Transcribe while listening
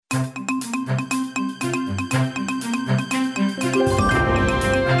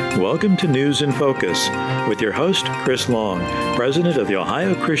Welcome to News in Focus with your host, Chris Long, President of the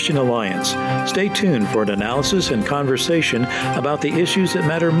Ohio Christian Alliance. Stay tuned for an analysis and conversation about the issues that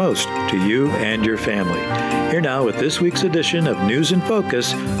matter most to you and your family. Here now with this week's edition of News in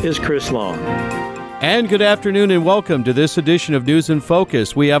Focus is Chris Long. And good afternoon and welcome to this edition of News in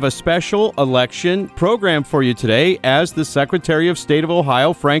Focus. We have a special election program for you today as the Secretary of State of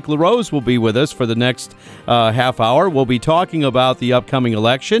Ohio, Frank LaRose, will be with us for the next half hour. We'll be talking about the upcoming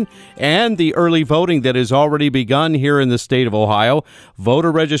election and the early voting that has already begun here in the state of Ohio.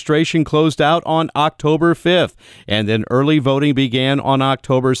 Voter registration closed out on October 5th, and then early voting began on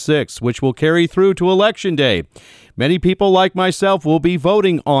October 6th, which will carry through to Election Day. Many people like myself will be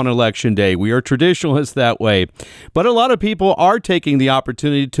voting on Election Day. We are traditionalists that way. But a lot of people are taking the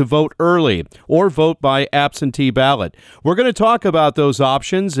opportunity to vote early or vote by absentee ballot. We're going to talk about those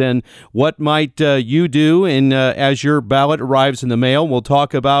options and what might you do as your ballot arrives in the mail. We'll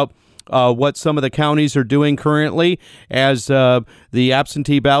talk about what some of the counties are doing currently as the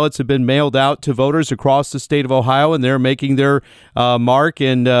absentee ballots have been mailed out to voters across the state of Ohio, and they're making their mark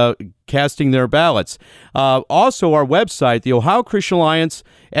and casting their ballots. Also, our website, the Ohio Christian Alliance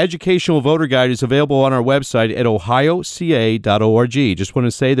Educational Voter Guide, is available on our website at ohioca.org. Just want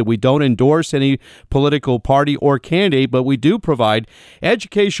to say that we don't endorse any political party or candidate, but we do provide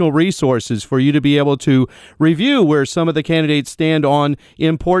educational resources for you to be able to review where some of the candidates stand on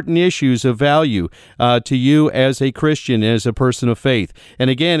important issues of value to you as a Christian, as a person of faith. And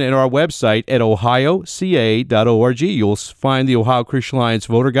again, at our website at ohioca.org, you'll find the Ohio Christian Alliance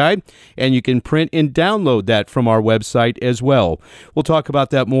Voter Guide, and you can print and download that from our website as well. We'll talk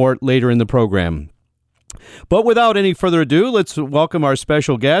about that more later in the program. But without any further ado, let's welcome our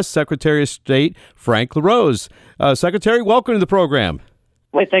special guest, Secretary of State Frank LaRose. Secretary, welcome to the program.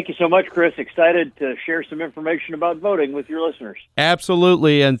 Well, thank you so much, Chris. Excited to share some information about voting with your listeners.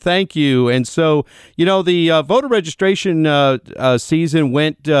 Absolutely, and thank you. And so, the voter registration season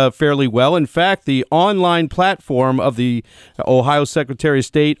went fairly well. In fact, the online platform of the Ohio Secretary of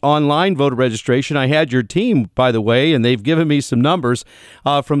State online voter registration, I had your team, by the way, and they've given me some numbers.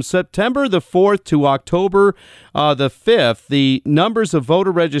 From September the 4th to October the 5th, the numbers of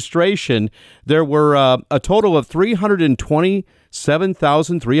voter registration, there were a total of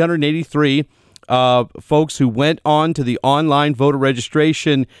 327,383 folks who went on to the online voter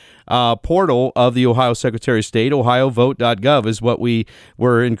registration portal of the Ohio Secretary of State. ohiovote.gov is what we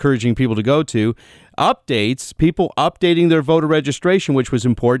were encouraging people to go to. Updates, people updating their voter registration, which was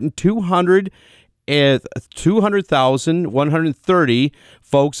important, 200,130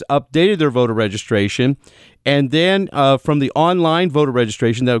 folks updated their voter registration. And then from the online voter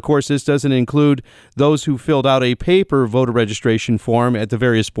registration, that of course this doesn't include those who filled out a paper voter registration form at the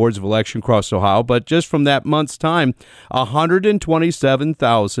various boards of election across Ohio, but just from that month's time,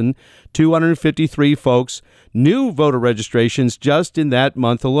 127,253 folks, new voter registrations just in that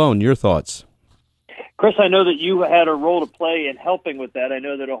month alone. Your thoughts? Chris, I know that you had a role to play in helping with that. I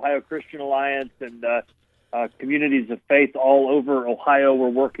know that Ohio Christian Alliance and communities of faith all over Ohio were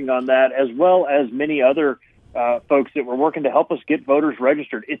working on that, as well as many other folks that were working to help us get voters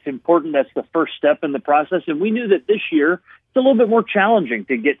registered. It's important. That's the first step in the process. And we knew that this year it's a little bit more challenging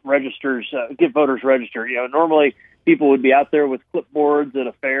to get voters registered. Normally people would be out there with clipboards at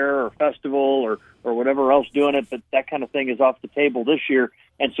a fair or festival or whatever else doing it, but that kind of thing is off the table this year.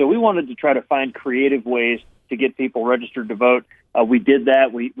 And so we wanted to try to find creative ways to get people registered to vote. We did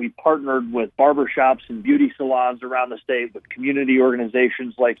that. We partnered with barbershops and beauty salons around the state, with community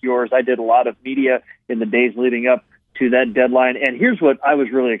organizations like yours. I did a lot of media in the days leading up to that deadline. And here's what I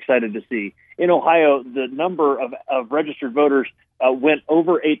was really excited to see. In Ohio, the number of registered voters went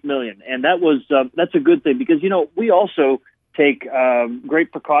over 8 million. And that's a good thing because, we also take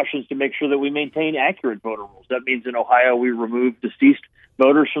great precautions to make sure that we maintain accurate voter rolls. That means in Ohio, we remove deceased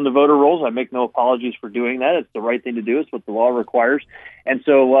voters from the voter rolls. I make no apologies for doing that. It's the right thing to do. It's what the law requires. And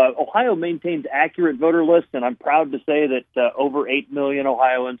so Ohio maintains accurate voter lists, and I'm proud to say that over 8 million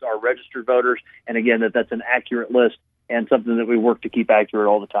Ohioans are registered voters. And again, that's an accurate list and something that we work to keep accurate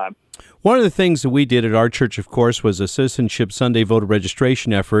all the time. One of the things that we did at our church, of course, was a Citizenship Sunday voter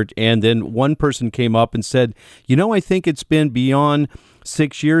registration effort. And then one person came up and said, I think it's been beyond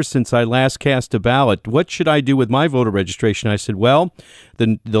 6 years since I last cast a ballot. What should I do with my voter registration? I said, well,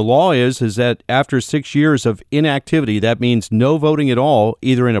 the law is that after 6 years of inactivity, that means no voting at all,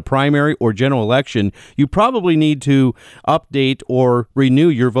 either in a primary or general election, you probably need to update or renew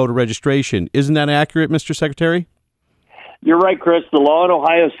your voter registration. Isn't that accurate, Mr. Secretary? You're right, Chris. The law in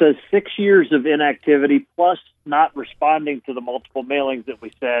Ohio says 6 years of inactivity plus not responding to the multiple mailings that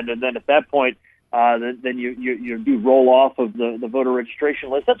we send. And then at that point, then you do roll off of the voter registration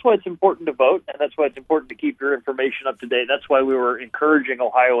list. That's why it's important to vote, and that's why it's important to keep your information up to date. That's why we were encouraging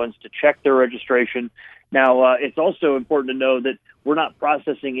Ohioans to check their registration. Now, it's also important to know that we're not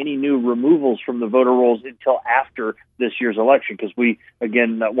processing any new removals from the voter rolls until after this year's election, because we,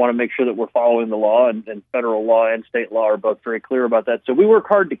 again, want to make sure that we're following the law, and federal law and state law are both very clear about that. So we work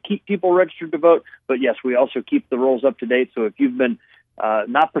hard to keep people registered to vote, but yes, we also keep the rolls up to date. So if you've been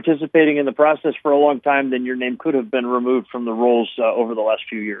not participating in the process for a long time, then your name could have been removed from the rolls over the last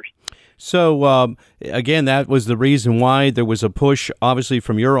few years. So, again, that was the reason why there was a push, obviously,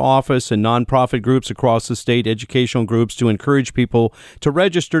 from your office and nonprofit groups across the state, educational groups, to encourage people to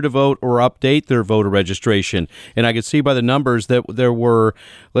register to vote or update their voter registration. And I could see by the numbers that there were,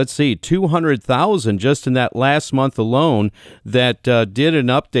 200,000 just in that last month alone that did an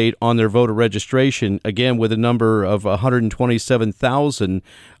update on their voter registration, again, with a number of 127,000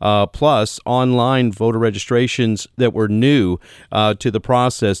 plus online voter registrations that were new to the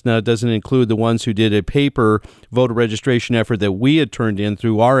process. Now, it doesn't include the ones who did a paper voter registration effort that we had turned in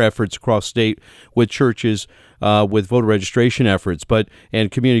through our efforts across state with churches with voter registration efforts,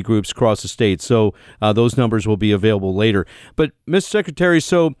 and community groups across the state. So those numbers will be available later. But, Mr. Secretary,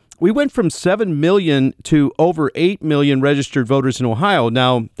 so we went from 7 million to over 8 million registered voters in Ohio.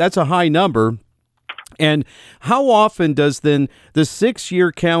 Now, that's a high number. And how often does then the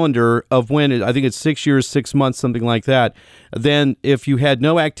 6-year calendar of when, I think it's 6 years, 6 months, something like that, then if you had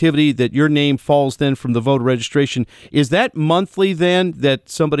no activity, that your name falls then from the voter registration, is that monthly then that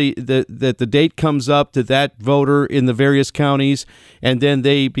that the date comes up to that voter in the various counties and then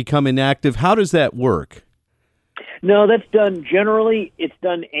they become inactive? How does that work? No, that's done generally. It's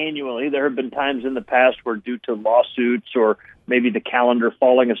done annually. There have been times in the past where, due to lawsuits or maybe the calendar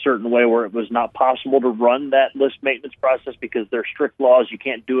falling a certain way, where it was not possible to run that list maintenance process because there are strict laws. You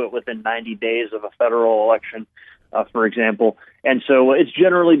can't do it within 90 days of a federal election, for example. And so it's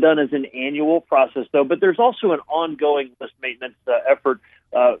generally done as an annual process, though. But there's also an ongoing list maintenance effort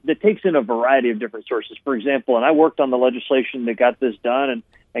that takes in a variety of different sources. For example, and I worked on the legislation that got this done,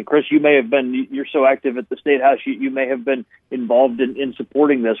 and Chris, you may have been, you're so active at the State House, you may have been involved in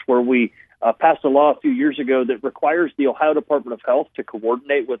supporting this, where we passed a law a few years ago that requires the Ohio Department of Health to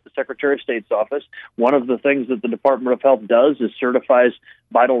coordinate with the Secretary of State's office. One of the things that the Department of Health does is certifies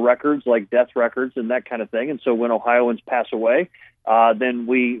vital records like death records and that kind of thing. And so when Ohioans pass away, then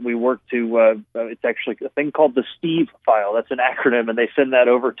we work to, it's actually a thing called the Steve file. That's an acronym, and they send that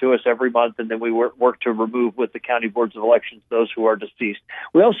over to us every month, and then we work to remove with the county boards of elections those who are deceased.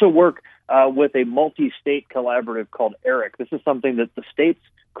 We also work with a multi-state collaborative called ERIC. This is something that the states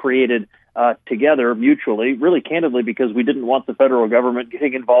created together mutually, really candidly, because we didn't want the federal government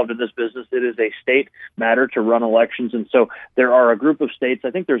getting involved in this business. It is a state matter to run elections. And so there are a group of states,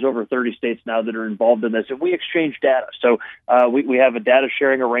 I think there's over 30 states now that are involved in this, and we exchange data. So we have a data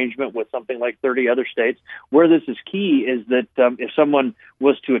sharing arrangement with something like 30 other states. Where this is key is that if someone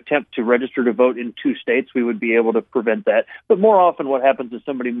was to attempt to register to vote in 2 states, we would be able to prevent that. But more often what happens is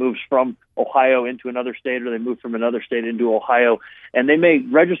somebody moves from Ohio into another state, or they move from another state into Ohio, and they may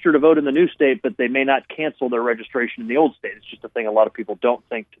register to vote in the new state, but they may not cancel their registration in the old state. It's just a thing a lot of people don't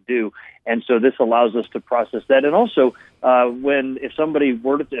think to do. And so this allows us to process that. And also, if somebody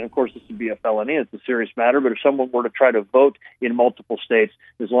were to, and of course this would be a felony, it's a serious matter, but if someone were to try to vote in multiple states,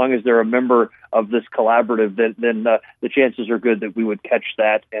 as long as they're a member of this collaborative, then the chances are good that we would catch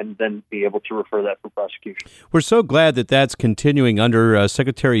that and then be able to refer that for prosecution. We're so glad that that's continuing under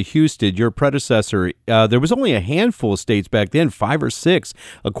Secretary Husted, your predecessor. There was only a handful of states back then, 5 or 6.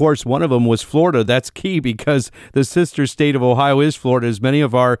 Of course, one of them was Florida. That's key because the sister state of Ohio is Florida, as many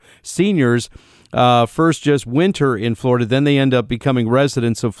of our seniors first just winter in Florida, then they end up becoming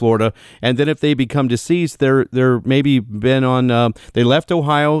residents of Florida, and then if they become deceased, they're maybe been on, they left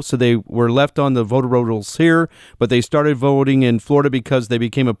Ohio, so they were left on the voter rolls here, but they started voting in Florida because they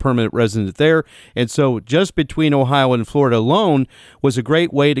became a permanent resident there, and so just between Ohio and Florida alone was a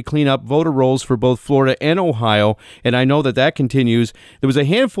great way to clean up voter rolls for both Florida and Ohio, and I know that that continues. There was a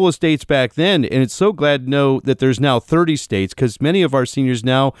handful of states back then, and it's so glad to know that there's now 30 states, because many of our seniors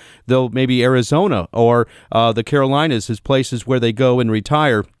now, though maybe Arizona or the Carolinas as places where they go and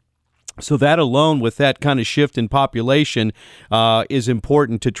retire. So that alone, with that kind of shift in population, is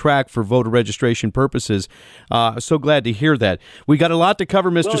important to track for voter registration purposes. So glad to hear that. We got a lot to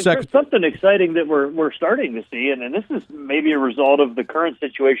cover, Mr. Secretary. Something exciting that we're starting to see, and this is maybe a result of the current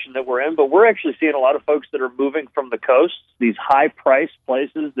situation that we're in, but we're actually seeing a lot of folks that are moving from the coast, these high-priced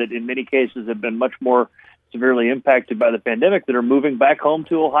places that in many cases have been much more severely impacted by the pandemic, that are moving back home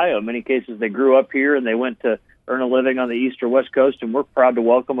to Ohio. In many cases, they grew up here and they went to earn a living on the East or West Coast, and we're proud to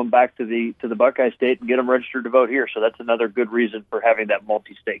welcome them back to the Buckeye State and get them registered to vote here. So that's another good reason for having that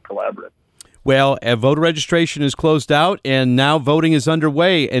multi-state collaborative. Well, voter registration is closed out, and now voting is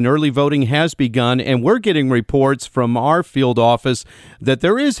underway, and early voting has begun, and we're getting reports from our field office that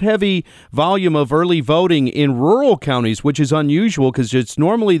there is heavy volume of early voting in rural counties, which is unusual because it's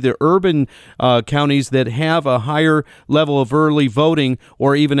normally the urban counties that have a higher level of early voting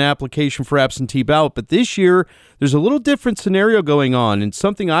or even application for absentee ballot. But this year, there's a little different scenario going on, and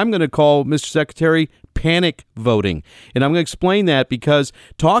something I'm going to call, Mr. Secretary, panic voting. And I'm going to explain that because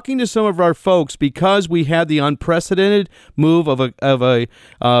talking to some of our folks, because we had the unprecedented move of a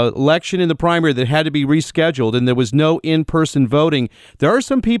election in the primary that had to be rescheduled and there was no in-person voting, there are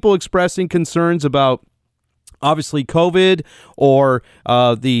some people expressing concerns about obviously COVID or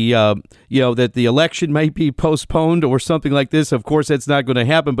that the election might be postponed or something like this. Of course, that's not going to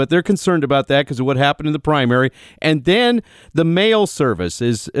happen, but they're concerned about that because of what happened in the primary. And then the mail service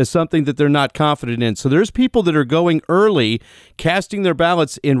is something that they're not confident in. So there's people that are going early, casting their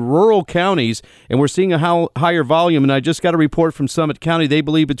ballots in rural counties, and we're seeing a higher volume. And I just got a report from Summit County. They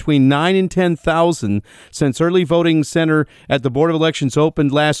believe between 9,000 and 10,000 since early voting center at the Board of Elections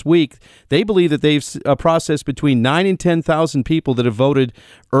opened last week. They believe that they've processed between 9,000 and 10,000 people that have voted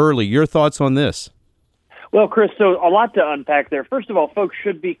early. Your thoughts on this? Well, Chris, so a lot to unpack there. First of all, folks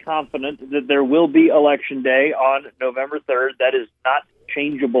should be confident that there will be Election Day on November 3rd. That is not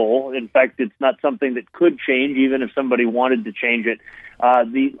changeable. In fact, it's not something that could change, even if somebody wanted to change it.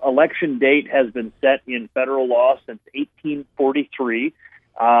 The election date has been set in federal law since 1843.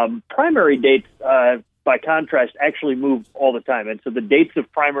 Primary dates, by contrast, actually move all the time. And so the dates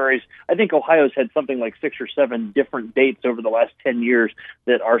of primaries, I think Ohio's had something like 6 or 7 different dates over the last 10 years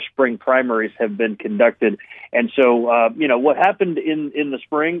that our spring primaries have been conducted. And so, what happened in the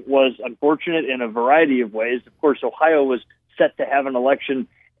spring was unfortunate in a variety of ways. Of course, Ohio was set to have an election,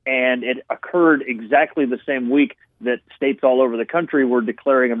 and it occurred exactly the same week that states all over the country were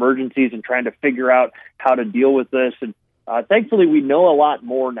declaring emergencies and trying to figure out how to deal with this. And thankfully, we know a lot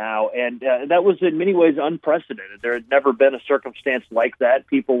more now, and that was in many ways unprecedented. There had never been a circumstance like that.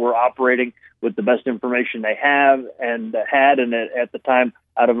 People were operating with the best information they have and had, and at the time,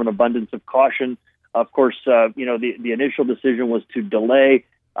 out of an abundance of caution. Of course, the initial decision was to delay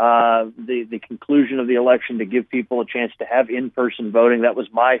the conclusion of the election to give people a chance to have in-person voting. That was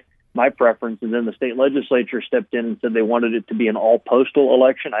my preference. And then the state legislature stepped in and said they wanted it to be an all-postal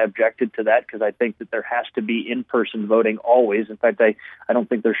election. I objected to that because I think that there has to be in-person voting always. In fact, I don't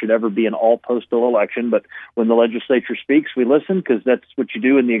think there should ever be an all-postal election. But when the legislature speaks, we listen because that's what you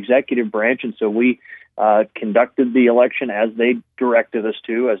do in the executive branch. And so we conducted the election as they directed us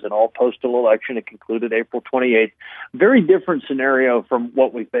to, as an all-postal election. It concluded April 28th. Very different scenario from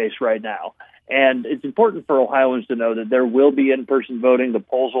what we face right now. And it's important for Ohioans to know that there will be in-person voting. The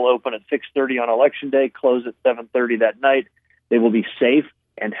polls will open at 6:30 on Election Day, close at 7:30 that night. They will be safe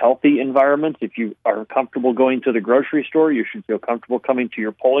and healthy environments. If you are comfortable going to the grocery store, you should feel comfortable coming to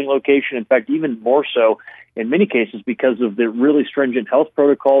your polling location. In fact, even more so in many cases because of the really stringent health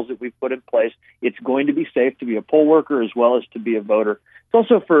protocols that we've put in place. It's going to be safe to be a poll worker as well as to be a voter. It's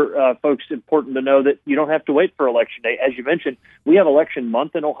also for folks important to know that you don't have to wait for Election Day. As you mentioned, we have election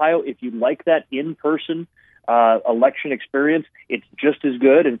month in Ohio. If you like that in-person election experience, it's just as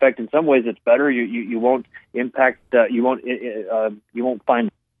good. In fact, in some ways, it's better. You won't impact. You won't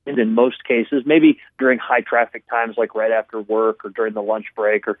find in most cases. Maybe during high traffic times, like right after work or during the lunch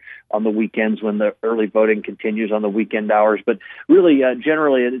break or on the weekends when the early voting continues on the weekend hours. But really,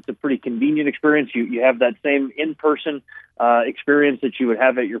 generally, it's a pretty convenient experience. You have that same in-person experience that you would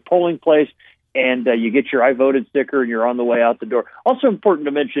have at your polling place, and you get your I voted sticker and you're on the way out the door. Also important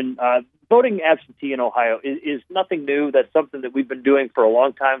to mention, voting absentee in Ohio is nothing new. That's something that we've been doing for a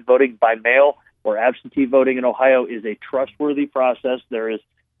long time. Voting by mail or absentee voting in Ohio is a trustworthy process. There is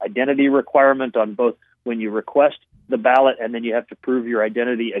identity requirement on both when you request the ballot, and then you have to prove your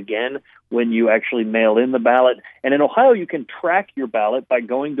identity again when you actually mail in the ballot. And in Ohio, you can track your ballot by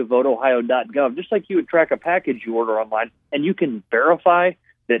going to voteohio.gov, just like you would track a package you order online, and you can verify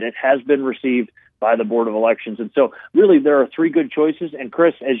that it has been received by the Board of Elections. And so really there are 3 good choices. And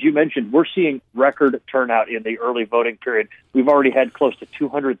Chris, as you mentioned, we're seeing record turnout in the early voting period. We've already had close to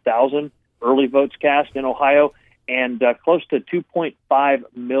 200,000 early votes cast in Ohio, and close to 2.5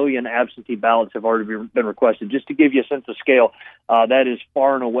 million absentee ballots have already been requested. Just to give you a sense of scale, that is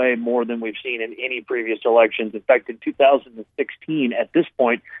far and away more than we've seen in any previous elections. In fact, in 2016, at this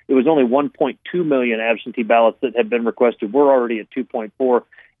point, it was only 1.2 million absentee ballots that had been requested. We're already at 2.4.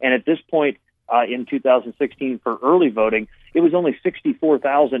 And at this point, in 2016 for early voting, it was only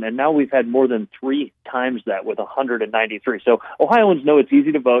 64,000, and now we've had more than 3 times that with 193. So Ohioans know it's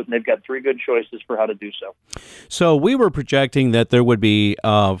easy to vote, and they've got 3 good choices for how to do so. So we were projecting that there would be,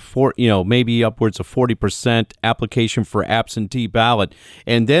 maybe upwards of 40% application for absentee ballot,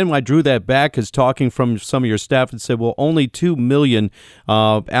 and then I drew that back as talking from some of your staff and said, well, only 2 million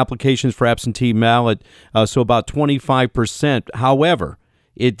applications for absentee ballot, so about 25%. However,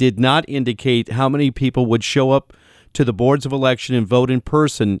 it did not indicate how many people would show up to the boards of election and vote in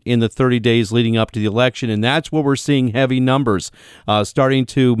person in the 30 days leading up to the election. And that's where we're seeing heavy numbers starting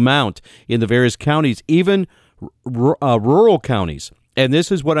to mount in the various counties, even rural counties. And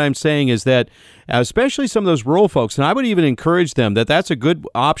this is what I'm saying is that especially some of those rural folks, and I would even encourage them that that's a good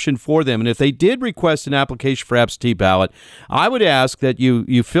option for them. And if they did request an application for absentee ballot, I would ask that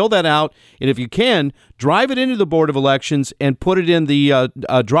you fill that out. And if you can, drive it into the Board of Elections and put it in the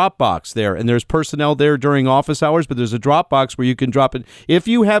drop box there. And there's personnel there during office hours, but there's a drop box where you can drop it. If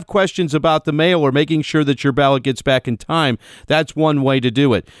you have questions about the mail or making sure that your ballot gets back in time, that's one way to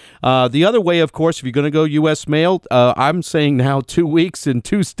do it. The other way, of course, if you're going to go U.S. mail, I'm saying now 2 weeks and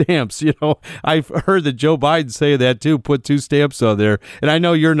 2 stamps. I've heard that Joe Biden say that too, put 2 stamps on there. And I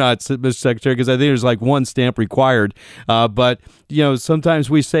know you're not, Mr. Secretary, because I think there's like 1 stamp required. But, sometimes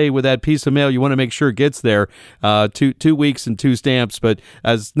we say with that piece of mail, you want to make sure it gets there 2 weeks and 2 stamps. But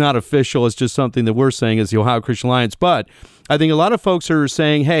as not official, it's just something that we're saying as the Ohio Christian Alliance. But I think a lot of folks are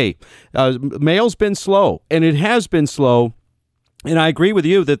saying, hey, mail's been slow, and it has been slow. And I agree with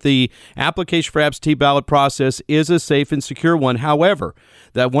you that the application for absentee ballot process is a safe and secure one. However,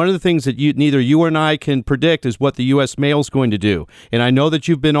 that one of the things that neither you or I can predict is what the U.S. mail is going to do. And I know that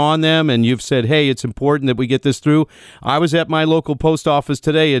you've been on them and you've said, hey, it's important that we get this through. I was at my local post office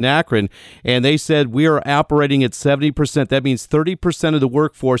today in Akron, and they said we are operating at 70%. That means 30% of the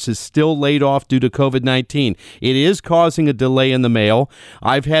workforce is still laid off due to COVID-19. It is causing a delay in the mail.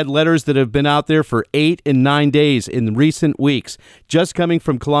 I've had letters that have been out there for 8 and 9 days in recent weeks, just coming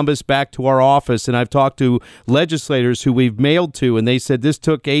from Columbus back to our office. And I've talked to legislators who we've mailed to, and they said this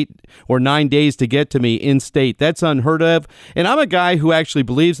took 8 or 9 days to get to me in state. That's unheard of. And I'm a guy who actually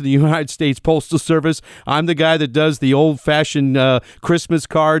believes in the United States Postal Service. I'm the guy that does the old-fashioned Christmas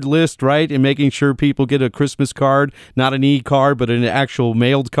card list, right, and making sure people get a Christmas card, not an e-card, but an actual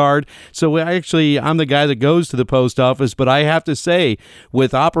mailed card. So I'm the guy that goes to the post office. But I have to say,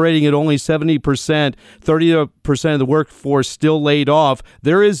 with operating at only 70%, 30% of the workforce still laid off,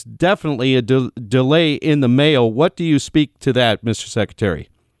 there is definitely a delay in the mail. What do you speak to that, Mr. Secretary?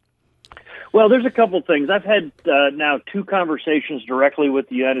 Well, there's a couple things. I've had now 2 conversations directly with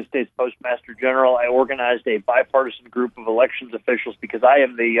the United States Postmaster General. I organized a bipartisan group of elections officials because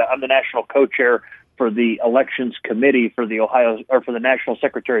I'm the national co-chair for the elections committee for the National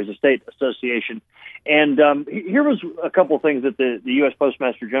Secretaries of State Association. And here was a couple of things that the U.S.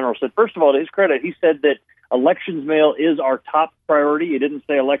 Postmaster General said. First of all, to his credit, he said that elections mail is our top priority. He didn't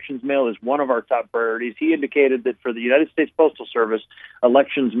say elections mail is one of our top priorities. He indicated that for the United States Postal Service,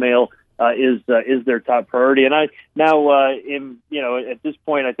 elections mail is their top priority. And I now, at this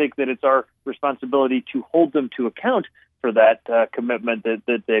point, I think that it's our responsibility to hold them to account for that commitment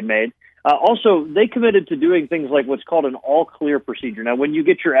that they made. Also, they committed to doing things like what's called an all-clear procedure. Now, when you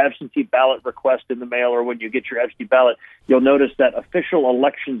get your absentee ballot request in the mail or when you get your absentee ballot, you'll notice that official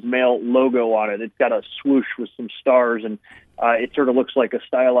elections mail logo on it. It's got a swoosh with some stars, and it sort of looks like a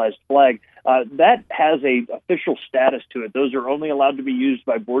stylized flag. That has a official status to it. Those are only allowed to be used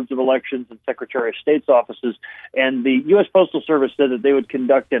by boards of elections and Secretary of State's offices. And the U.S. Postal Service said that they would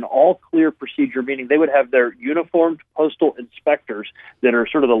conduct an all-clear procedure, meaning they would have their uniformed postal inspectors that are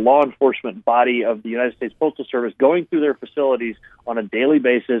sort of the law enforcement body of the United States Postal Service going through their facilities on a daily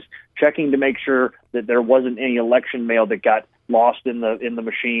basis, checking to make sure that there wasn't any election mail that got lost in the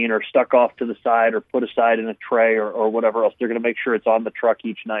machine or stuck off to the side or put aside in a tray or whatever else. They're going to make sure it's on the truck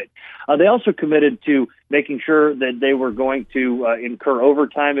each night. They also committed to making sure that they were going to incur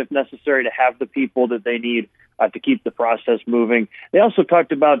overtime if necessary to have the people that they need to keep the process moving. They also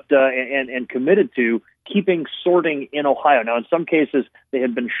talked about and committed to keeping sorting in Ohio. Now, in some cases, they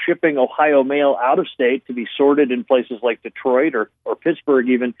had been shipping Ohio mail out of state to be sorted in places like Detroit or Pittsburgh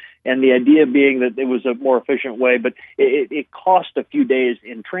even, and the idea being that it was a more efficient way, but it cost a few days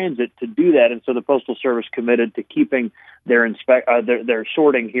in transit to do that, and so the Postal Service committed to keeping their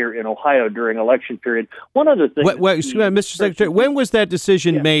sorting here in Ohio during election period. One other thing... Mr. Secretary, when was that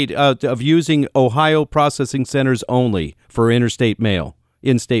decision made of using Ohio processing centers only for in-state mail?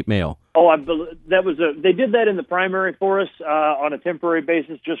 Oh, they did that in the primary for us on a temporary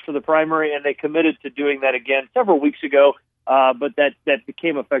basis just for the primary, and they committed to doing that again several weeks ago. but that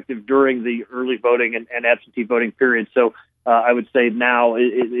became effective during the early voting and absentee voting period. So I would say now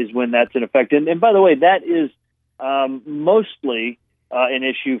is when that's in effect. And by the way, that is mostly an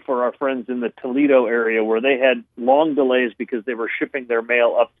issue for our friends in the Toledo area, where they had long delays because they were shipping their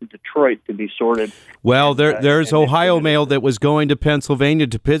mail up to Detroit to be sorted. Well, there's Ohio mail that was going to Pennsylvania,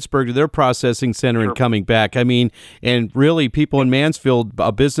 to Pittsburgh, to their processing center and coming back. I mean, and really, people in Mansfield,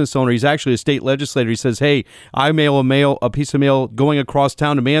 a business owner, he's actually a state legislator, he says, hey, I mail a piece of mail going across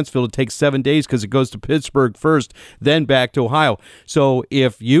town to Mansfield. It takes 7 days because it goes to Pittsburgh first, then back to Ohio. So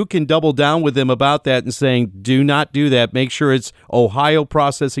if you can double down with them about that and saying, do not do that, make sure it's Ohio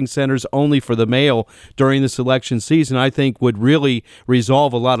processing centers only for the mail during this election season, I think would really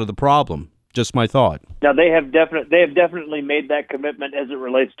resolve a lot of the problem. Just my thought. Now, they have definitely made that commitment as it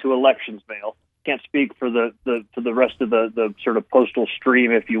relates to elections mail. Can't speak for the rest of the sort of postal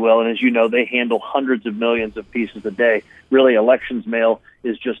stream, if you will. And as you know, they handle hundreds of millions of pieces a day. Really, elections mail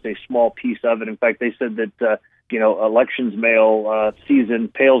is just a small piece of it. In fact, they said that elections mail season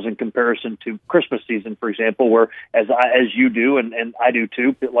pales in comparison to Christmas season, for example, where as you do and I do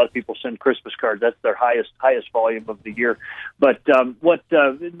too. A lot of people send Christmas cards. That's their highest volume of the year. But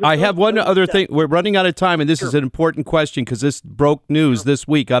I have one other thing. We're running out of time, and this is an important question because this broke news this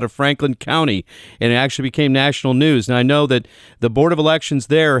week out of Franklin County, and it actually became national news. And I know that the Board of Elections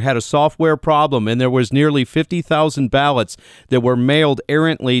there had a software problem, and there was nearly 50,000 ballots that were mailed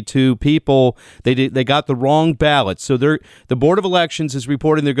errantly to people. They got the wrong ballot. So the Board of Elections is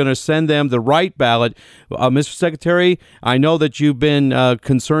reporting they're going to send them the right ballot. Mr. Secretary, I know that you've been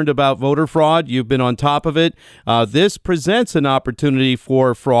concerned about voter fraud. You've been on top of it. This presents an opportunity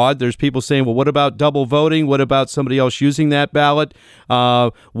for fraud. There's people saying, well, what about double voting? What about somebody else using that ballot?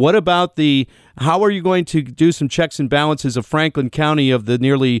 What about how are you going to do some checks and balances of Franklin County of the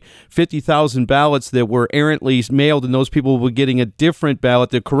nearly 50,000 ballots that were errantly mailed, and those people were getting a different ballot,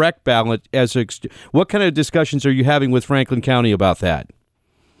 the correct ballot? What kind of discussions are you having with Franklin County about that?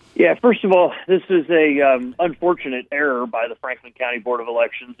 Yeah, first of all, this is a unfortunate error by the Franklin County Board of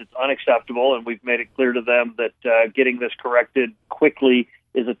Elections. It's unacceptable, and we've made it clear to them that getting this corrected quickly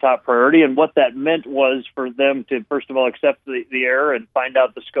is a top priority. And what that meant was for them to, first of all, accept the error and find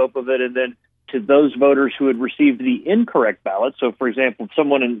out the scope of it, and then to those voters who had received the incorrect ballot. So, for example, if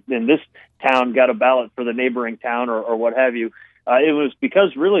someone in this town got a ballot for the neighboring town or what have you, it was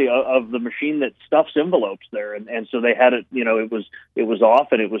because really of the machine that stuffs envelopes there, and so they had it. It was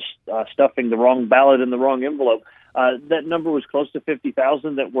off, and it was stuffing the wrong ballot in the wrong envelope. That number was close to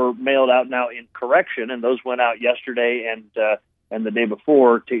 50,000 that were mailed out now in correction, and those went out yesterday and the day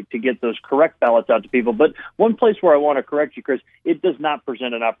before to get those correct ballots out to people. But one place where I want to correct you, Chris, it does not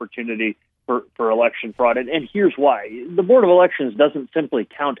present an opportunity for election fraud. And here's why. The Board of Elections doesn't simply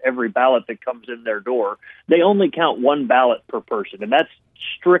count every ballot that comes in their door. They only count one ballot per person, and that's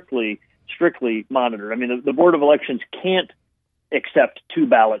strictly monitored. I mean, the Board of Elections can't accept two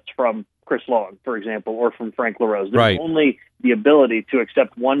ballots from Chris Long, for example, or from Frank LaRose. There's only the ability to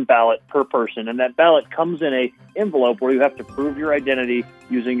accept one ballot per person, and that ballot comes in a envelope where you have to prove your identity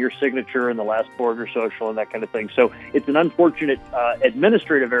using your signature and the last four of your social and that kind of thing. So it's an unfortunate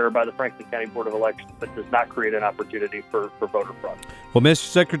administrative error by the Franklin County Board of Elections, but does not create an opportunity for voter fraud. Well, Mr.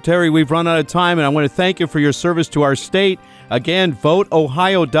 Secretary, we've run out of time, and I want to thank you for your service to our state. Again,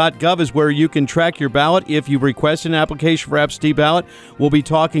 voteohio.gov is where you can track your ballot. If you request an application for absentee ballot, we'll be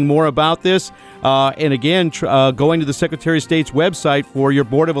talking more about this. And again, going to the Secretary of State's website for your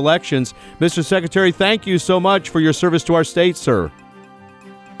Board of Elections. Mr. Secretary, thank you so much for your service to our state, sir.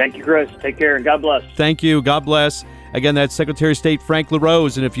 Thank you, Chris. Take care, and God bless. Thank you. God bless. Again, that's Secretary of State Frank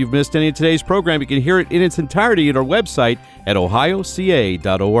LaRose. And if you've missed any of today's program, you can hear it in its entirety at our website at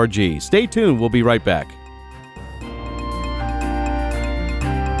ohioca.org. Stay tuned. We'll be right back.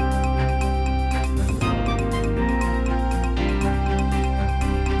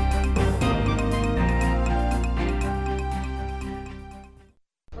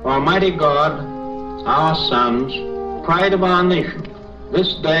 Almighty God, our sons, pride of our nation,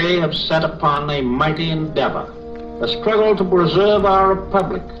 this day have set upon a mighty endeavor, a struggle to preserve our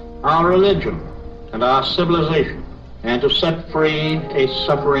republic, our religion, and our civilization, and to set free a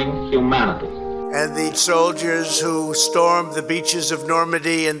suffering humanity. And the soldiers who stormed the beaches of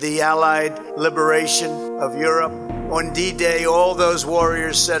Normandy and the Allied liberation of Europe. On D-Day, all those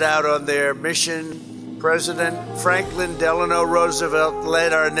warriors set out on their mission. President Franklin Delano Roosevelt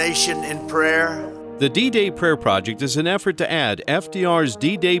led our nation in prayer. The D-Day Prayer Project is an effort to add FDR's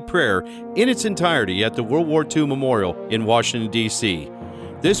D-Day prayer in its entirety at the World War II Memorial in Washington, D.C.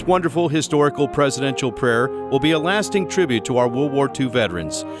 This wonderful historical presidential prayer will be a lasting tribute to our World War II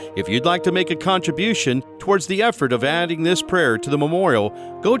veterans. If you'd like to make a contribution towards the effort of adding this prayer to the memorial,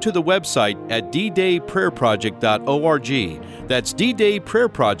 go to the website at ddayprayerproject.org. That's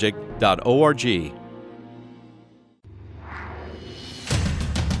ddayprayerproject.org.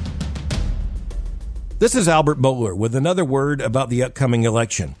 This is Albert Bowler with another word about the upcoming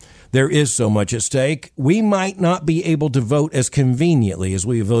election. There is so much at stake. We might not be able to vote as conveniently as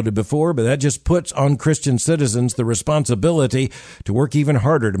we have voted before, but that just puts on Christian citizens the responsibility to work even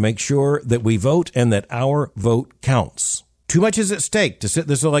harder to make sure that we vote and that our vote counts. Too much is at stake to sit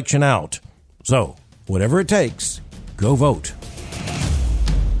this election out. So, whatever it takes, go vote.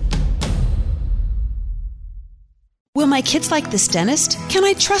 Will my kids like this dentist? Can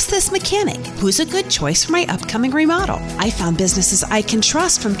I trust this mechanic? Who's a good choice for my upcoming remodel? I found businesses I can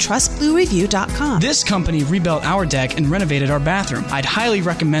trust from trustbluereview.com. This company rebuilt our deck and renovated our bathroom. I'd highly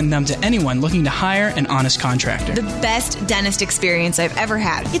recommend them to anyone looking to hire an honest contractor. The best dentist experience I've ever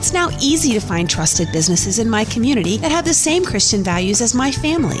had. It's now easy to find trusted businesses in my community that have the same Christian values as my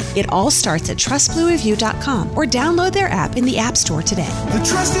family. It all starts at trustbluereview.com or download their app in the App Store today. The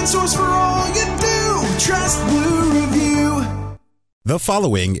trusted source for all you do. Trust Blue Review. The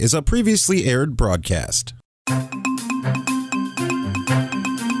following is a previously aired broadcast.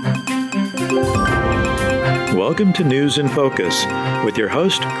 Welcome to News in Focus with your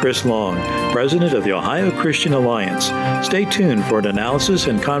host, Chris Long, President of the Ohio Christian Alliance. Stay tuned for an analysis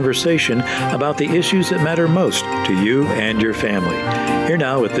and conversation about the issues that matter most to you and your family. Here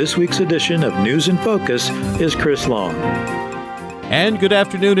now with this week's edition of News in Focus is Chris Long. And good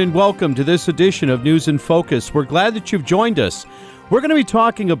afternoon and welcome to this edition of News in Focus. We're glad that you've joined us. We're going to be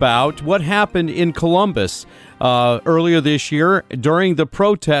talking about what happened in Columbus earlier this year during the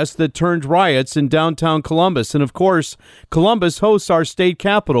protests that turned riots in downtown Columbus. And of course, Columbus hosts our state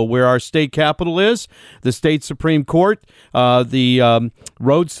capitol, where our state capitol is, the state Supreme Court, the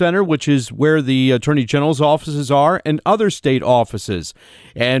Rhodes Center, which is where the Attorney General's offices are, and other state offices.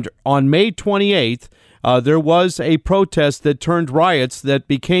 And on May 28th, there was a protest that turned riots that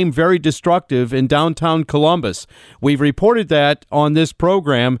became very destructive in downtown Columbus. We've reported that on this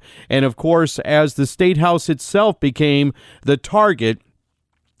program, and of course, as the State House itself became the target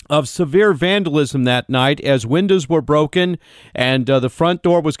of severe vandalism that night as windows were broken and the front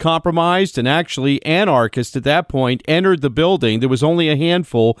door was compromised, and actually anarchists at that point entered the building. There was only a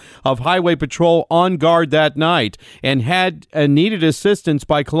handful of Highway Patrol on guard that night and had needed assistance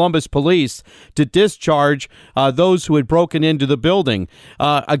by Columbus police to discharge those who had broken into the building.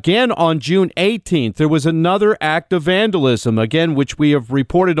 Again, on June 18th, there was another act of vandalism, again, which we have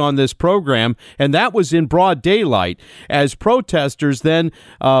reported on this program, and that was in broad daylight as protesters then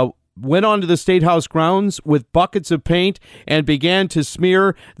went onto the State House grounds with buckets of paint and began to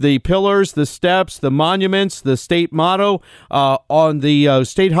smear the pillars, the steps, the monuments, the state motto on the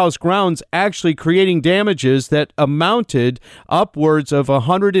State House grounds, actually creating damages that amounted upwards of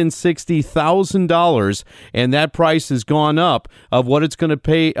 $160,000, and that price has gone up of what it's going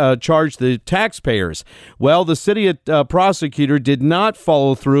to charge the taxpayers. Well, the city prosecutor did not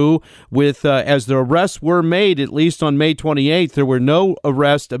follow through with, as the arrests were made, at least on May 28th, there were no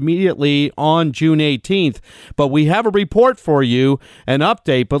arrests immediately on June 18th. But we have a report for you, an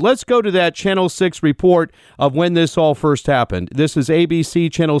update. But let's go to that Channel 6 report of when this all first happened. This is ABC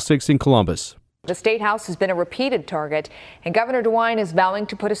Channel 6 in Columbus. The State House has been a repeated target, and Governor DeWine is vowing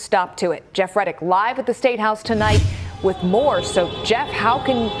to put a stop to it. Jeff Reddick live at the State House tonight with more. So, Jeff, how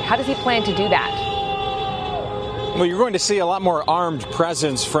does he plan to do that? Well, you're going to see a lot more armed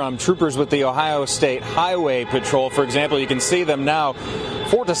presence from troopers with the Ohio State Highway Patrol. For example, you can see them now.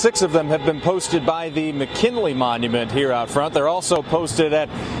 4 to 6 of them have been posted by the McKinley Monument here out front. They're also posted at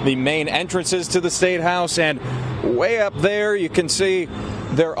the main entrances to the State House, and way up there you can see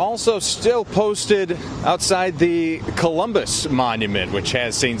they're also still posted outside the Columbus Monument, which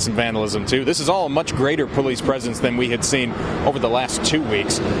has seen some vandalism too. This is all a much greater police presence than we had seen over the last 2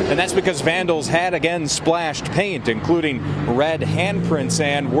 weeks. And that's because vandals had again splashed paint, including red handprints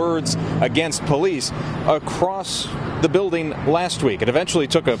and words against police, across the building last week. It eventually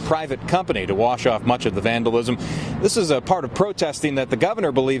took a private company to wash off much of the vandalism. This is a part of protesting that the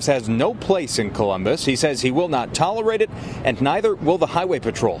governor believes has no place in Columbus. He says he will not tolerate it, and neither will the Highway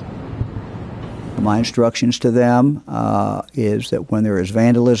Patrol. My instructions to them is that when there is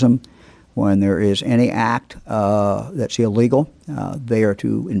vandalism, when there is any act that's illegal, they are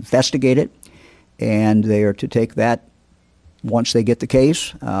to investigate it, and they are to take that, once they get the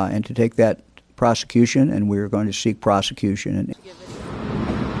case, and to take that prosecution, and we're going to seek prosecution.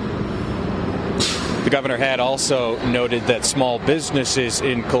 The governor had also noted that small businesses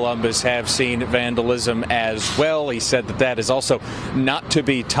in Columbus have seen vandalism as well. He said that that is also not to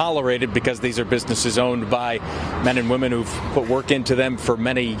be tolerated because these are businesses owned by men and women who've put work into them for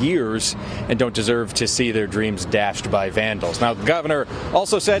many years and don't deserve to see their dreams dashed by vandals. Now, the governor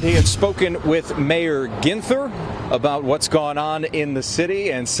also said he had spoken with Mayor Ginther about what's gone on in the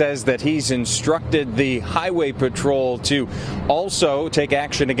city and says that he's instructed the Highway Patrol to also take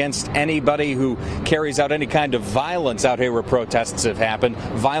action against anybody who carries out any kind of violence out here where protests have happened.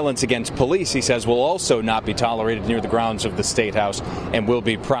 Violence against police, he says, will also not be tolerated near the grounds of the State House and will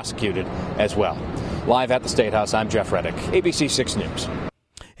be prosecuted as well. Live at the State House, I'm Jeff Reddick, ABC 6 News.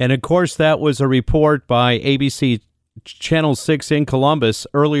 And, of course, that was a report by ABC Channel 6 in Columbus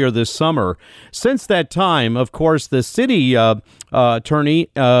earlier this summer. Since that time, of course, the city attorney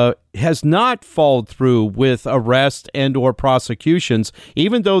has not followed through with arrests and or prosecutions,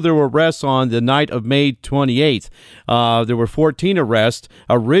 even though there were arrests on the night of May 28th. There were 14 arrests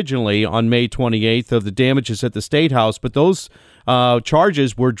originally on May 28th of the damages at the State House, but those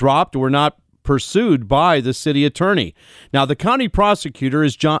charges were dropped or not pursued by the city attorney. Now, the county prosecutor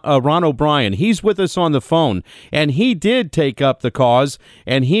is Ron O'Brien. He's with us on the phone, and he did take up the cause,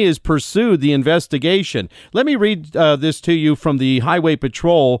 and he has pursued the investigation. Let me read this to you from the Highway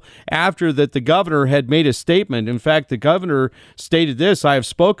Patrol after that the governor had made a statement. In fact, the governor stated this: I have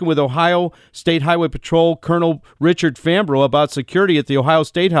spoken with Ohio State Highway Patrol Colonel Richard Fambro about security at the Ohio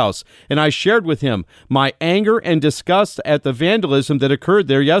State House, and I shared with him my anger and disgust at the vandalism that occurred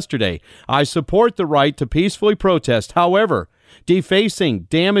there yesterday. I support the right to peacefully protest. However, defacing,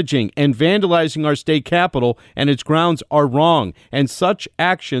 damaging, and vandalizing our state capitol and its grounds are wrong, and such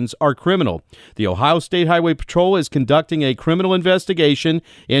actions are criminal. The Ohio State Highway Patrol is conducting a criminal investigation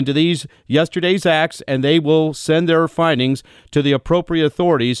into these yesterday's acts, and they will send their findings to the appropriate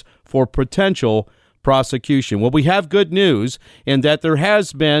authorities for potential prosecution. Well, we have good news in that there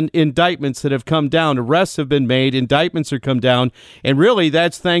has been indictments that have come down. Arrests have been made. Indictments have come down. And really,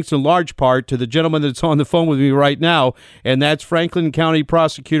 that's thanks in large part to the gentleman that's on the phone with me right now, and that's Franklin County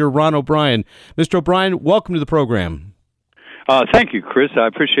Prosecutor Ron O'Brien. Mr. O'Brien, welcome to the program. Thank you, Chris. I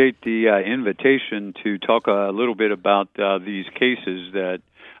appreciate the invitation to talk a little bit about these cases that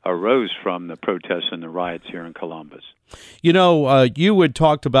arose from the protests and the riots here in Columbus. You know, you had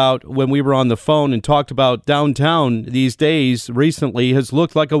talked about when we were on the phone and talked about downtown these days recently has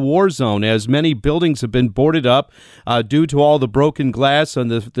looked like a war zone as many buildings have been boarded up due to all the broken glass on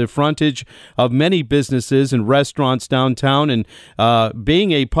the frontage of many businesses and restaurants downtown. And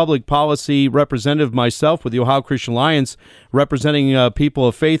being a public policy representative myself with the Ohio Christian Alliance, representing people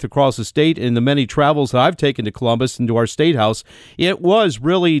of faith across the state in the many travels that I've taken to Columbus and to our State House, it was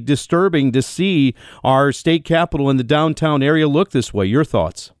really disturbing to see our state capitol in the downtown area look this way. Your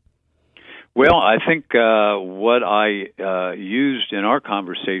thoughts? Well, I think what I used in our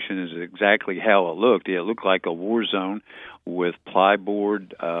conversation is exactly how it looked. It looked like a war zone with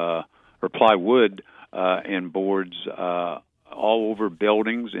plywood and boards all over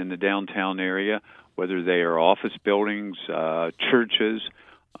buildings in the downtown area, whether they are office buildings, churches,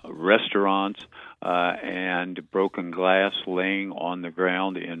 restaurants, and broken glass laying on the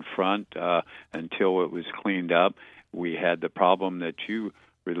ground in front until it was cleaned up. We had the problem that you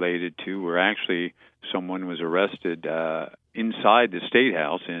related to where actually someone was arrested inside the State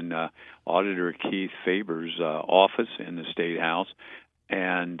House in Auditor Keith Faber's office in the State House,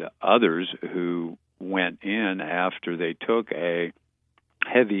 and others who went in after they took a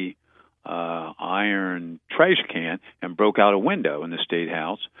heavy iron trash can and broke out a window in the State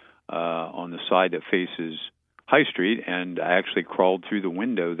House on the side that faces High Street and actually crawled through the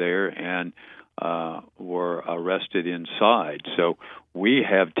window there and were arrested inside. So we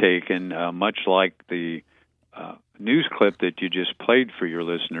have taken, much like the news clip that you just played for your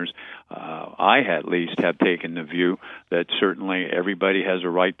listeners, I at least have taken the view that certainly everybody has a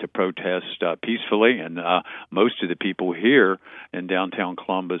right to protest peacefully, and most of the people here in downtown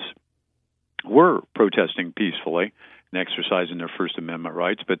Columbus were protesting peacefully and exercising their First Amendment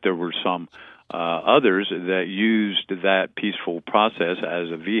rights, but there were some others that used that peaceful process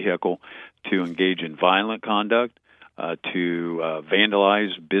as a vehicle to engage in violent conduct, to vandalize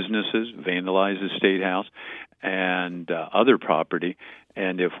businesses, vandalize the State House, and other property.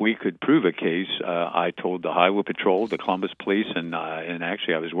 And if we could prove a case, I told the Highway Patrol, the Columbus Police, and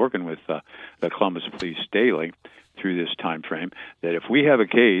actually I was working with the Columbus Police daily through this time frame, that if we have a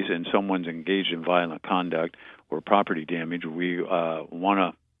case and someone's engaged in violent conduct or property damage, we want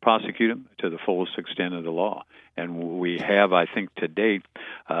to prosecute them to the fullest extent of the law. And we have, I think, to date,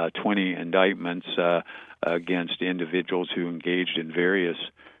 20 indictments against individuals who engaged in various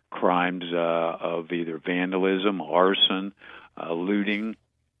crimes of either vandalism, arson, looting,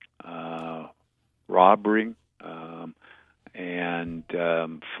 robbery, and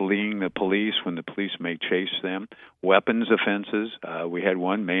fleeing the police when the police may chase them, weapons offenses. We had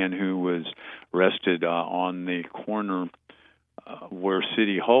one man who was arrested on the corner where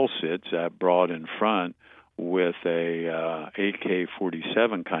City Hall sits at Broad and Front with a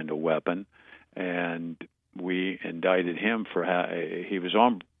AK-47 kind of weapon, and we indicted him for he was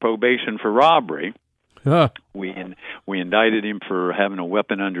on probation for robbery. Huh. We indicted him for having a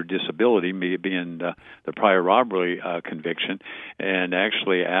weapon under disability, being the prior robbery conviction. And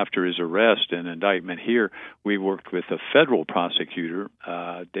actually, after his arrest and indictment here, we worked with a federal prosecutor,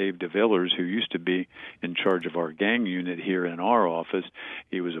 Dave DeVillers, who used to be in charge of our gang unit here in our office.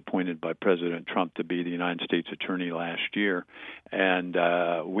 He was appointed by President Trump to be the United States Attorney last year. And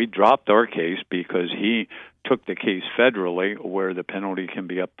we dropped our case because he took the case federally, where the penalty can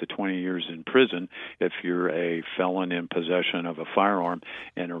be up to 20 years in prison if you're a felon in possession of a firearm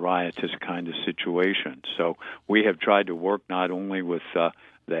in a riotous kind of situation. So we have tried to work not only with the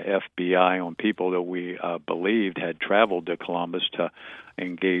FBI on people that we believed had traveled to Columbus to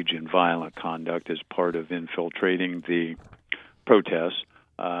engage in violent conduct as part of infiltrating the protests,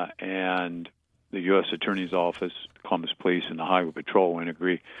 and the U.S. Attorney's Office, Columbus Police, and the Highway Patrol, and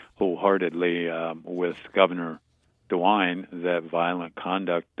agree wholeheartedly with Governor DeWine that violent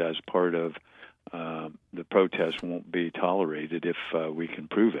conduct as part of the protest won't be tolerated if we can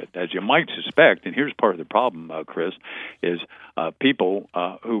prove it. As you might suspect, and here's part of the problem, Chris, is people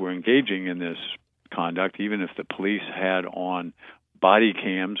who were engaging in this conduct, even if the police had on body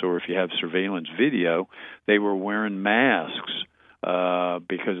cams or if you have surveillance video, they were wearing masks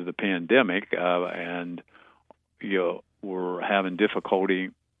because of the pandemic, and were having difficulty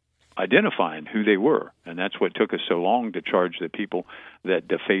identifying who they were. And that's what took us so long to charge the people that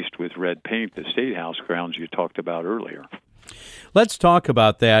defaced with red paint the State House grounds you talked about earlier. Let's talk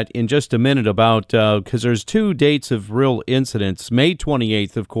about that in just a minute, about because there's two dates of real incidents. May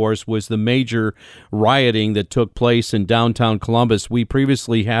 28th, of course, was the major rioting that took place in downtown Columbus. We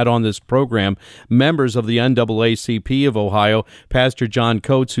previously had on this program members of the NAACP of Ohio, Pastor John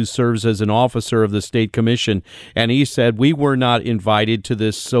Coates, who serves as an officer of the State Commission, and he said, we were not invited to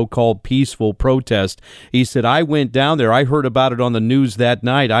this so-called peaceful protest. He said, I went down there. I heard about it on the news that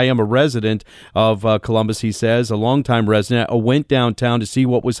night. I am a resident of Columbus, he says, a longtime resident. I went downtown to see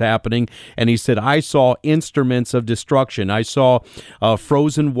what was happening, and he said, I saw instruments of destruction. I saw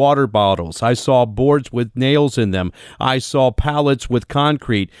frozen water bottles. I saw boards with nails in them. I saw pallets with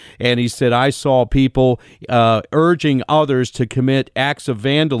concrete, and he said, I saw people urging others to commit acts of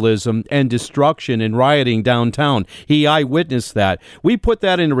vandalism and destruction and rioting downtown. He eyewitnessed that. We put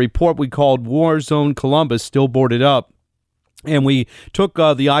that in a report we called War Zone Columbus, Still Boarded Up. And we took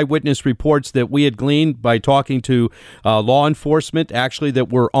the eyewitness reports that we had gleaned by talking to law enforcement, actually,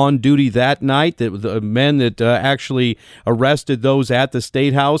 that were on duty that night, that the men that actually arrested those at the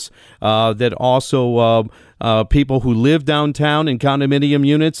State House, that also people who live downtown in condominium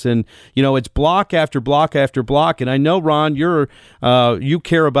units. And, it's block after block after block. And I know, Ron, you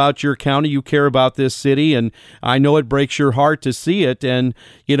care about your county, you care about this city, and I know it breaks your heart to see it. And,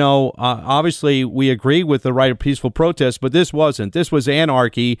 obviously we agree with the right of peaceful protest, but this wasn't. This was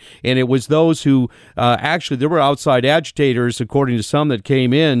anarchy, and it was those who actually, there were outside agitators, according to some, that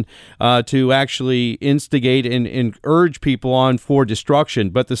came in to actually instigate and urge people on for destruction.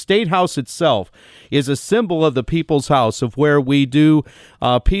 But the State House itself is a symbol of the people's house, of where we do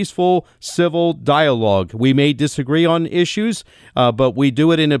peaceful civil dialogue. We may disagree on issues, but we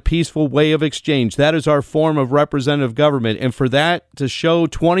do it in a peaceful way of exchange. That is our form of representative government. And for that to show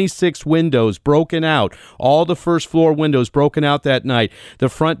 26 windows broken out, all the first floor windows broken out that night, the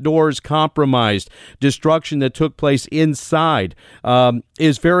front doors compromised, destruction that took place inside,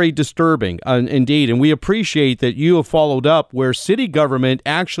 is very disturbing indeed. And we appreciate that you have followed up where city government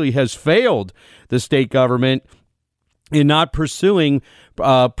actually has failed the state government in not pursuing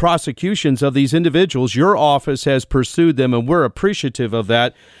prosecutions of these individuals. Your office has pursued them, and we're appreciative of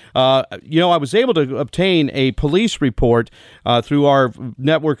that. I was able to obtain a police report through our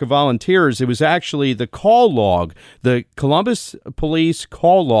network of volunteers. It was actually the call log, the Columbus Police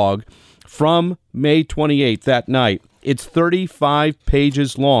call log from May 28th, that night. It's 35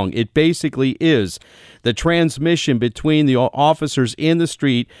 pages long. It basically is the transmission between the officers in the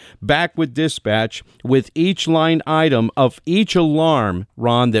street back with dispatch with each line item of each alarm,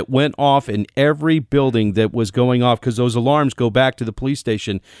 Ron, that went off in every building that was going off, because those alarms go back to the police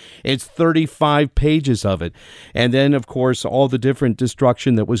station. It's 35 pages of it. And then, of course, all the different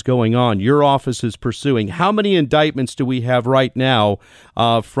destruction that was going on. Your office is pursuing. How many indictments do we have right now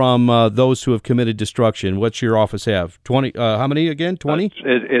from those who have committed destruction? What's your office have? 20? How many again? 20?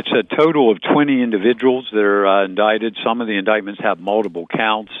 It's a total of 20 individuals that are indicted. Some of the indictments have multiple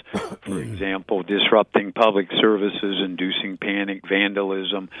counts. For example, disrupting public services, inducing panic,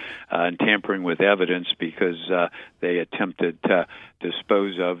 vandalism, and tampering with evidence because they attempted to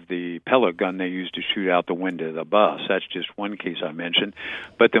dispose of the pellet gun they used to shoot out the window of the bus. That's just one case I mentioned.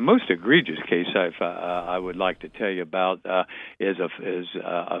 But the most egregious case I would like to tell you about is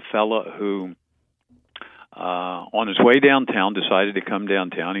a fellow who on his way downtown, decided to come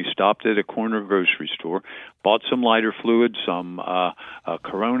downtown. He stopped at a corner grocery store, bought some lighter fluid, some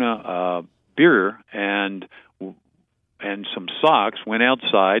Corona beer, and some socks, went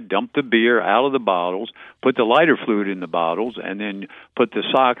outside, dumped the beer out of the bottles, put the lighter fluid in the bottles, and then put the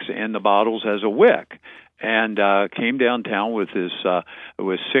socks in the bottles as a wick. And came downtown with his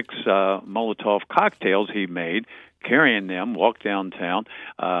with 6 Molotov cocktails he made, carrying them, walked downtown.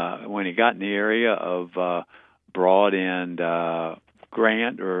 When he got in the area of Broad and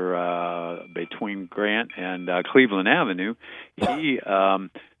Grant, or between Grant and Cleveland Avenue, he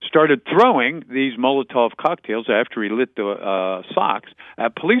started throwing these Molotov cocktails after he lit the socks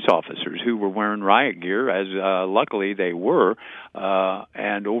at police officers who were wearing riot gear, as luckily they were.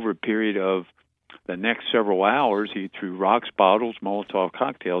 And over a period of the next several hours, he threw rocks, bottles, Molotov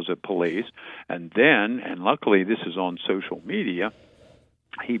cocktails at police. And then, and luckily this is on social media,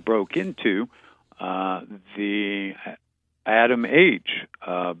 he broke into the Adam H.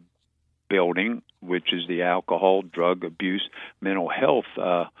 building, which is the Alcohol, Drug Abuse, Mental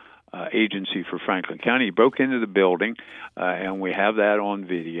Health agency for Franklin County. He broke into the building, and we have that on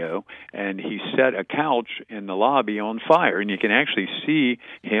video, and he set a couch in the lobby on fire, and you can actually see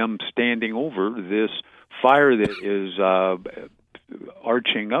him standing over this fire that is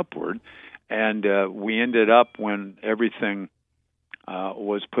arching upward, and we ended up, when everything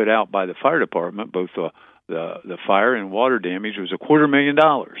was put out by the fire department, both the fire and water damage was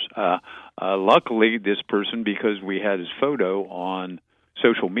 $250,000. Luckily, this person, because we had his photo on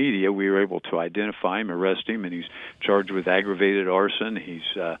social media, we were able to identify him, arrest him, and he's charged with aggravated arson. He's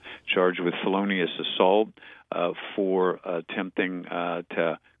charged with felonious assault for attempting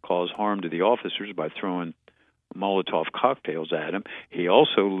to cause harm to the officers by throwing Molotov cocktails at him. He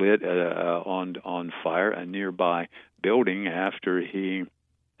also lit on fire a nearby building after he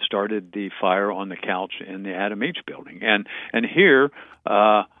started the fire on the couch in the Adam H. building. And here,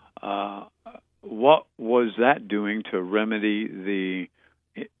 what was that doing to remedy the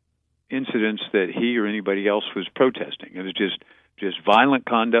incidents that he or anybody else was protesting? It was just violent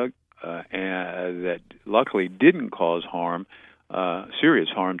conduct, and that luckily didn't cause harm, serious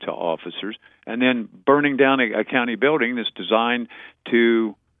harm to officers, and then burning down a county building that's designed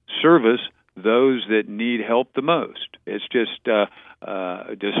to service those that need help the most. It's just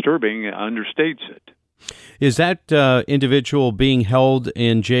disturbing, understates it. Is that individual being held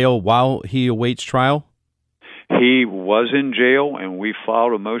in jail while he awaits trial? He was in jail, and we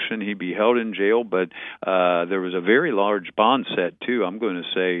filed a motion he be held in jail, but there was a very large bond set, too. I'm going to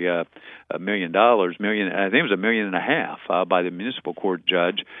say $1 million, I think it was $1.5 million by the municipal court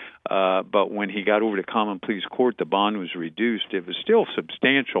judge. But when he got over to common pleas court, the bond was reduced. It was still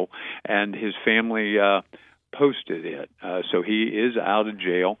substantial, and his family posted it. So he is out of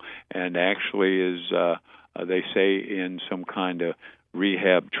jail and actually is, they say, in some kind of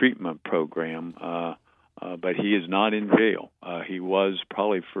rehab treatment program. But he is not in jail. He was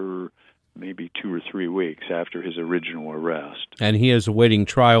probably for maybe 2 or 3 weeks after his original arrest. And he is awaiting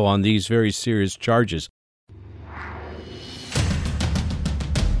trial on these very serious charges.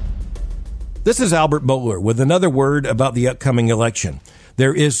 This is Albert Bowler with another word about the upcoming election.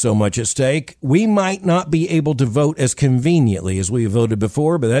 There is so much at stake. We might not be able to vote as conveniently as we voted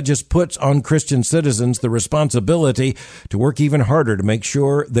before, but that just puts on Christian citizens the responsibility to work even harder to make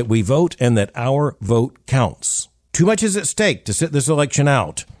sure that we vote and that our vote counts. Too much is at stake to sit this election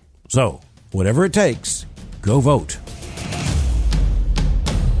out. So, whatever it takes, go vote.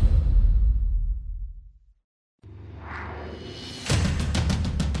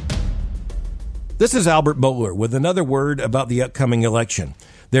 This is Albert Bowler with another word about the upcoming election.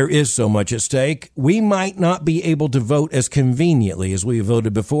 There is so much at stake. We might not be able to vote as conveniently as we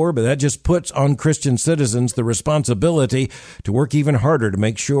voted before, but that just puts on Christian citizens the responsibility to work even harder to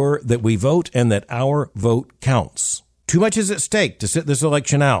make sure that we vote and that our vote counts. Too much is at stake to sit this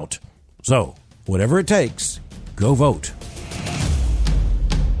election out. So, whatever it takes, go vote.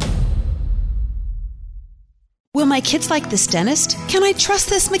 Will my kids like this dentist? Can I trust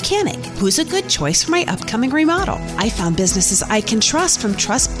this mechanic? Who's a good choice for my upcoming remodel? I found businesses I can trust from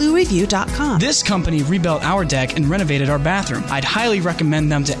trustbluereview.com. This company rebuilt our deck and renovated our bathroom. I'd highly recommend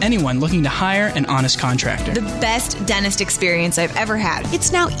them to anyone looking to hire an honest contractor. The best dentist experience I've ever had.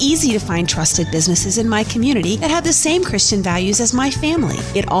 It's now easy to find trusted businesses in my community that have the same Christian values as my family.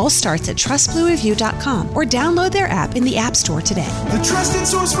 It all starts at trustbluereview.com or download their app in the App Store today. The trusted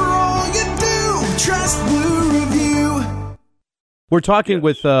source for all you do. Trust Blue Review. We're talking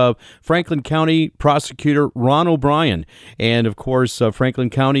with Franklin County Prosecutor Ron O'Brien. And, of course, Franklin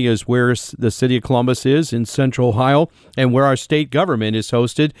County is where the city of Columbus is in central Ohio and where our state government is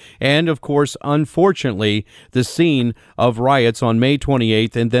hosted. And, of course, unfortunately, the scene of riots on May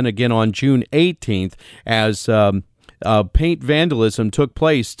 28th and then again on June 18th as paint vandalism took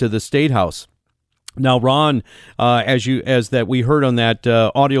place to the State House. Now, Ron, as we heard on that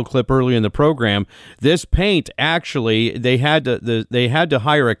audio clip earlier in the program, this paint actually they had to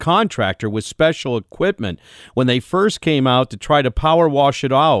hire a contractor with special equipment when they first came out to try to power wash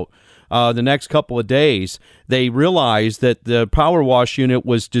it out. The next couple of days, they realized that the power wash unit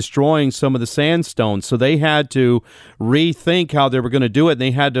was destroying some of the sandstone, so they had to rethink how they were going to do it, and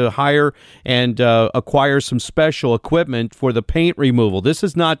they had to hire and acquire some special equipment for the paint removal. This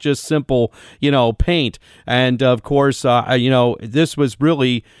is not just simple, paint, and of course, this was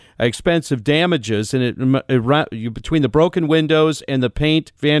really expensive damages, and it between the broken windows and the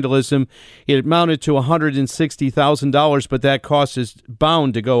paint vandalism, it amounted to $160,000, but that cost is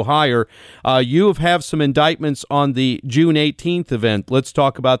bound to go higher. You have some indictments on the June 18th event. Let's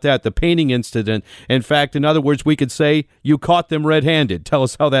talk about that, the painting incident. In fact, in other words, we could say you caught them red-handed. Tell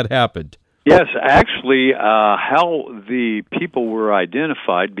us how that happened. Yes, actually, how the people were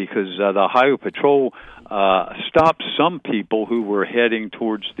identified, because the Ohio Patrol stopped some people who were heading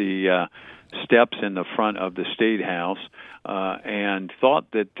towards the steps in the front of the State House and thought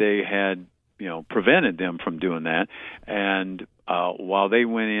that they had, prevented them from doing that. And while they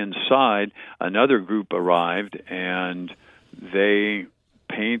went inside, another group arrived and they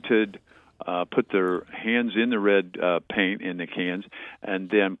painted, put their hands in the red paint in the cans, and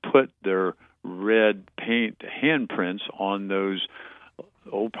then put their red paint handprints on those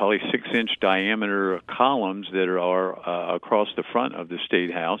probably 6-inch diameter columns that are across the front of the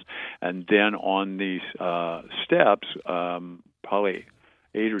State House, and then on these steps, probably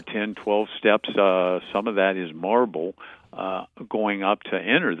 8 or 10, 12 steps, some of that is marble, going up to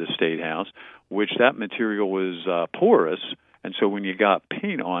enter the State House, which that material was porous, and so when you got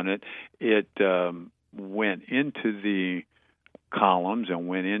paint on it, it went into the columns and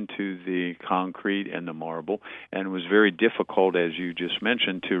went into the concrete and the marble, and was very difficult, as you just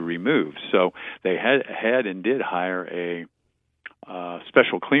mentioned, to remove. So they had and did hire a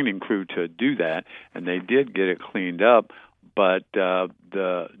special cleaning crew to do that, and they did get it cleaned up. But the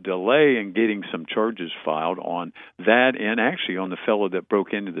delay in getting some charges filed on that, and actually on the fellow that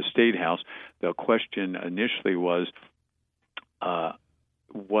broke into the State House, the question initially was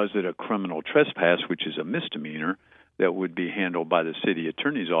it a criminal trespass, which is a misdemeanor, that would be handled by the city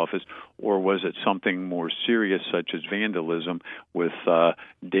attorney's office, or was it something more serious such as vandalism with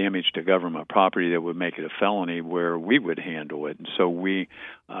damage to government property that would make it a felony where we would handle it? And so we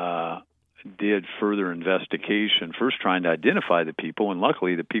did further investigation, first trying to identify the people, and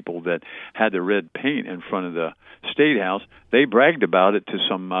luckily the people that had the red paint in front of the State House, they bragged about it to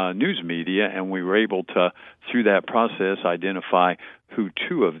some news media, and we were able to, through that process, identify who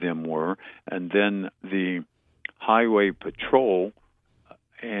two of them were, and then the Highway Patrol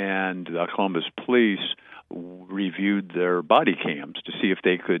and the Columbus Police reviewed their body cams to see if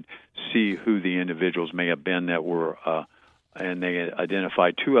they could see who the individuals may have been that were, and they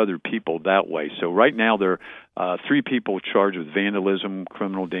identified two other people that way. So right now there are 3 people charged with vandalism,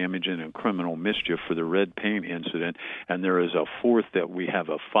 criminal damage, and criminal mischief for the red paint incident, and there is a 4th that we have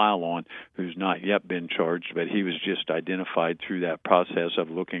a file on who's not yet been charged, but he was just identified through that process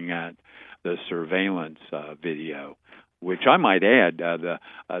of looking at the surveillance video, which I might add,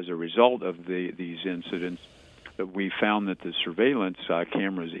 as a result of these incidents, that we found that the surveillance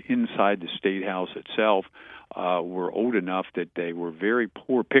cameras inside the State House itself were old enough that they were very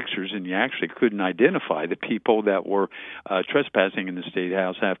poor pictures, and you actually couldn't identify the people that were trespassing in the State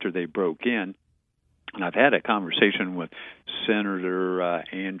House after they broke in. And I've had a conversation with Senator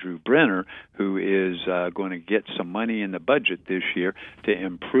Andrew Brenner, who is going to get some money in the budget this year to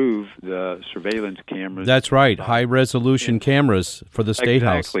improve the surveillance cameras. That's right, high-resolution cameras for the State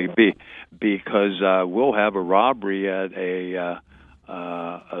House. Exactly, because we'll have a robbery at a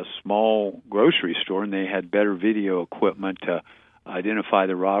small grocery store, and they had better video equipment to identify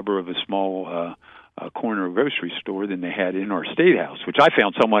the robber of a small corner grocery store than they had in our State House, which I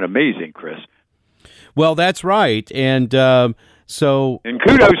found somewhat amazing, Chris. Well, that's right, and And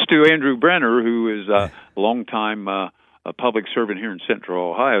kudos to Andrew Brenner, who is a longtime a public servant here in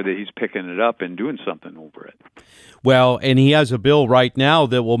Central Ohio, that he's picking it up and doing something over it. Well, and he has a bill right now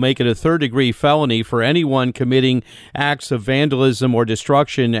that will make it a third-degree felony for anyone committing acts of vandalism or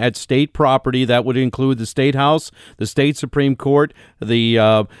destruction at state property. That would include the State House, the State Supreme Court,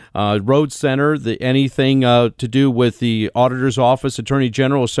 the Road Center, anything to do with the Auditor's Office, Attorney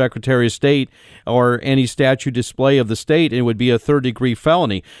General, Secretary of State, or any statue display of the state. It would be a third-degree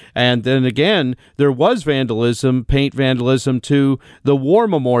felony. And then again, there was vandalism, paint vandalism, to the war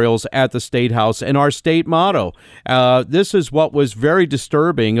memorials at the State House and our state motto. This is what was very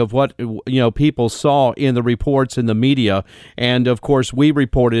disturbing of what people saw in the reports in the media, and of course we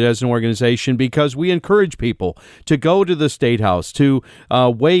reported as an organization because we encourage people to go to the State House, to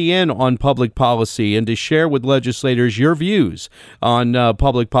weigh in on public policy, and to share with legislators your views on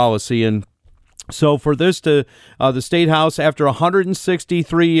public policy. And so for this to the State House, after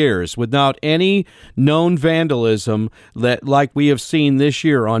 163 years without any known vandalism like we have seen this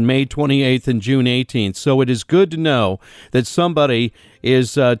year on May 28th and June 18th. So it is good to know that somebody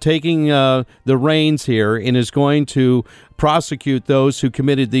is taking the reins here and is going to prosecute those who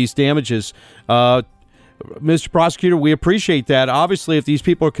committed these damages. Mr. Prosecutor, we appreciate that. Obviously, if these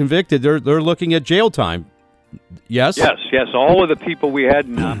people are convicted, they're looking at jail time. Yes? Yes. All of the people we had,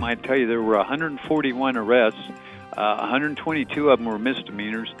 and I might tell you, there were 141 arrests. 122 of them were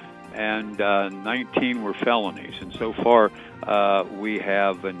misdemeanors, and 19 were felonies. And so far, we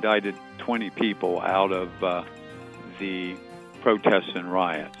have indicted 20 people out of the protests and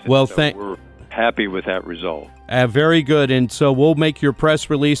riots. And well, we're happy with that result. Very good. And so we'll make your press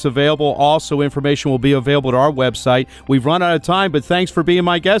release available. Also, information will be available at our website. We've run out of time, but thanks for being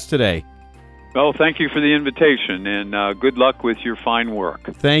my guest today. Well, thank you for the invitation, and good luck with your fine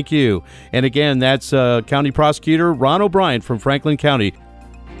work. Thank you. And again, that's County Prosecutor Ron O'Brien from Franklin County.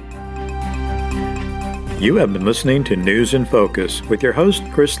 You have been listening to News in Focus with your host,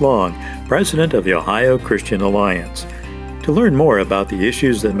 Chris Long, President of the Ohio Christian Alliance. To learn more about the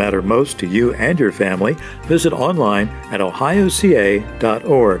issues that matter most to you and your family, visit online at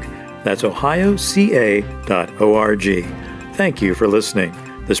ohioca.org. That's ohioca.org. Thank you for listening.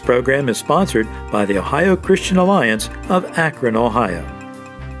 This program is sponsored by the Ohio Christian Alliance of Akron, Ohio.